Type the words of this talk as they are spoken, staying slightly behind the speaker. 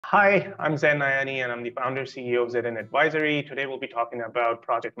Hi, I'm Zain Nayani, and I'm the founder CEO of Zain Advisory. Today, we'll be talking about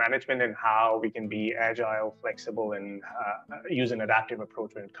project management and how we can be agile, flexible, and use an adaptive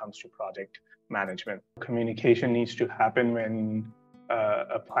approach when it comes to project management. Communication needs to happen when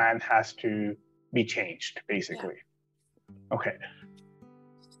a plan has to be changed, basically. Yeah. Okay.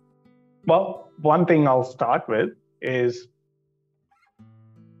 Well, one thing I'll start with is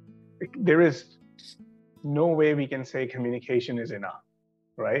there is no way we can say communication is enough.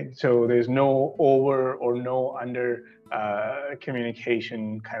 Right? So there's no over or no under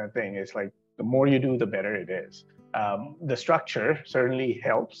communication kind of thing. It's like the more you do, the better it is. The structure certainly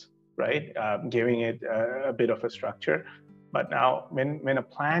helps, right? Giving it a bit of a structure. But now when a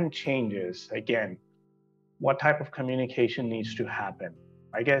plan changes, again, what type of communication needs to happen?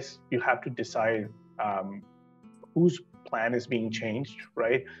 I guess you have to decide whose plan is being changed,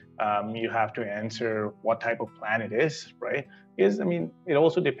 right? You have to answer what type of plan it is, right? It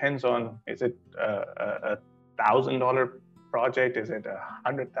also depends on, is it a $1,000 project? Is it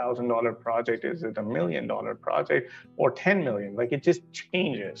 $100,000 project? Is it $1 million project or 10 million? Like, it just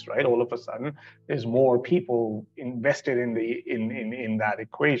changes, right? All of a sudden, there's more people invested in that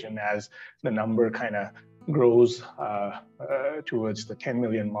equation as the number kind of grows towards the 10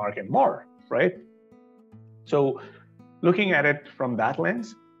 million mark and more, right? So looking at it from that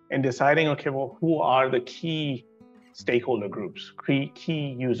lens and deciding, okay, well, who are the key stakeholder groups,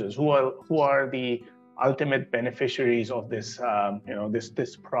 key users, who are the ultimate beneficiaries of this,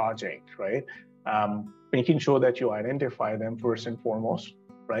 this project, right? Making sure that you identify them first and foremost,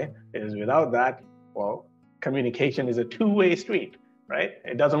 right? Because without that, well, communication is a two-way street, right?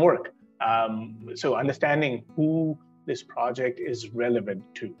 It doesn't work. So understanding who this project is relevant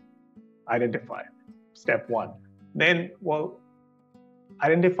to, identify. Step one. Then, well,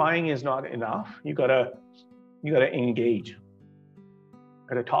 identifying is not enough. You gotta engage. You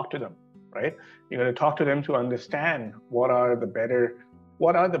gotta talk to them, right? You gotta talk to them to understand what are the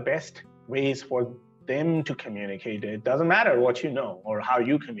best ways for them to communicate. It doesn't matter what you know or how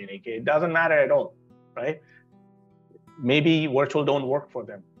you communicate. It doesn't matter at all, right? Maybe virtual don't work for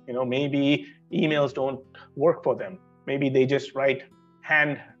them. Maybe emails don't work for them. Maybe they just write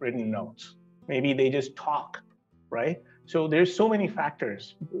handwritten notes. Maybe they just talk, right? So there's so many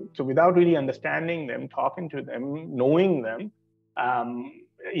factors. So without really understanding them, talking to them, knowing them,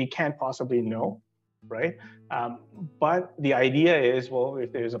 you can't possibly know, right? But the idea is, well,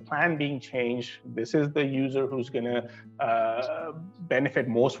 if there's a plan being changed, this is the user who's going to benefit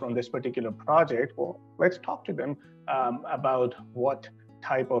most from this particular project. Well, let's talk to them about what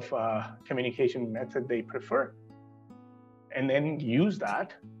type of communication method they prefer, and then use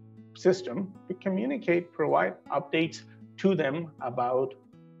that system to communicate, provide updates to them about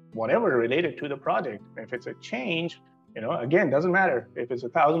whatever related to the project. If it's a change, again, doesn't matter if it's a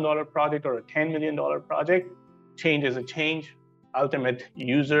 $1,000 project or a $10 million project. Change is a change. Ultimate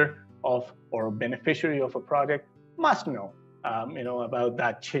user of or beneficiary of a project must know, about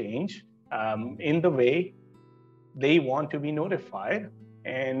that change in the way they want to be notified,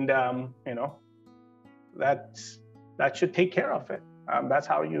 and that should take care of it. That's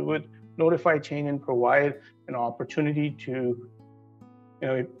how you would notify change and provide an opportunity to,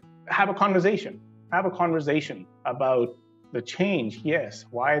 have a conversation about the change. Yes,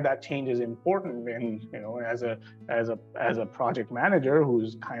 why that change is important. And as a project manager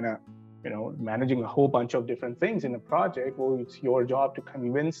who's kind of managing a whole bunch of different things in a project, well, it's your job to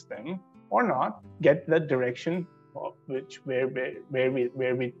convince them or not, get the direction of where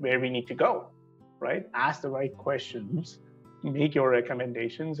we need to go, right? Ask the right questions, make your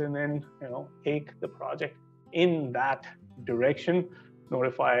recommendations, and then take the project in that direction.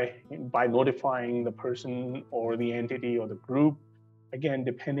 By notifying the person or the entity or the group, again,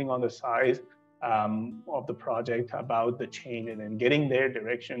 depending on the size of the project, about the change, and then getting their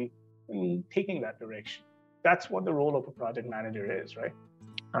direction and taking that direction. That's what the role of a project manager is, right?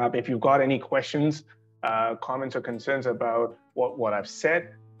 If you've got any questions, comments, or concerns about what I've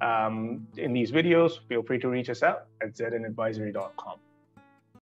said in these videos, feel free to reach us out at zainadvisory.com.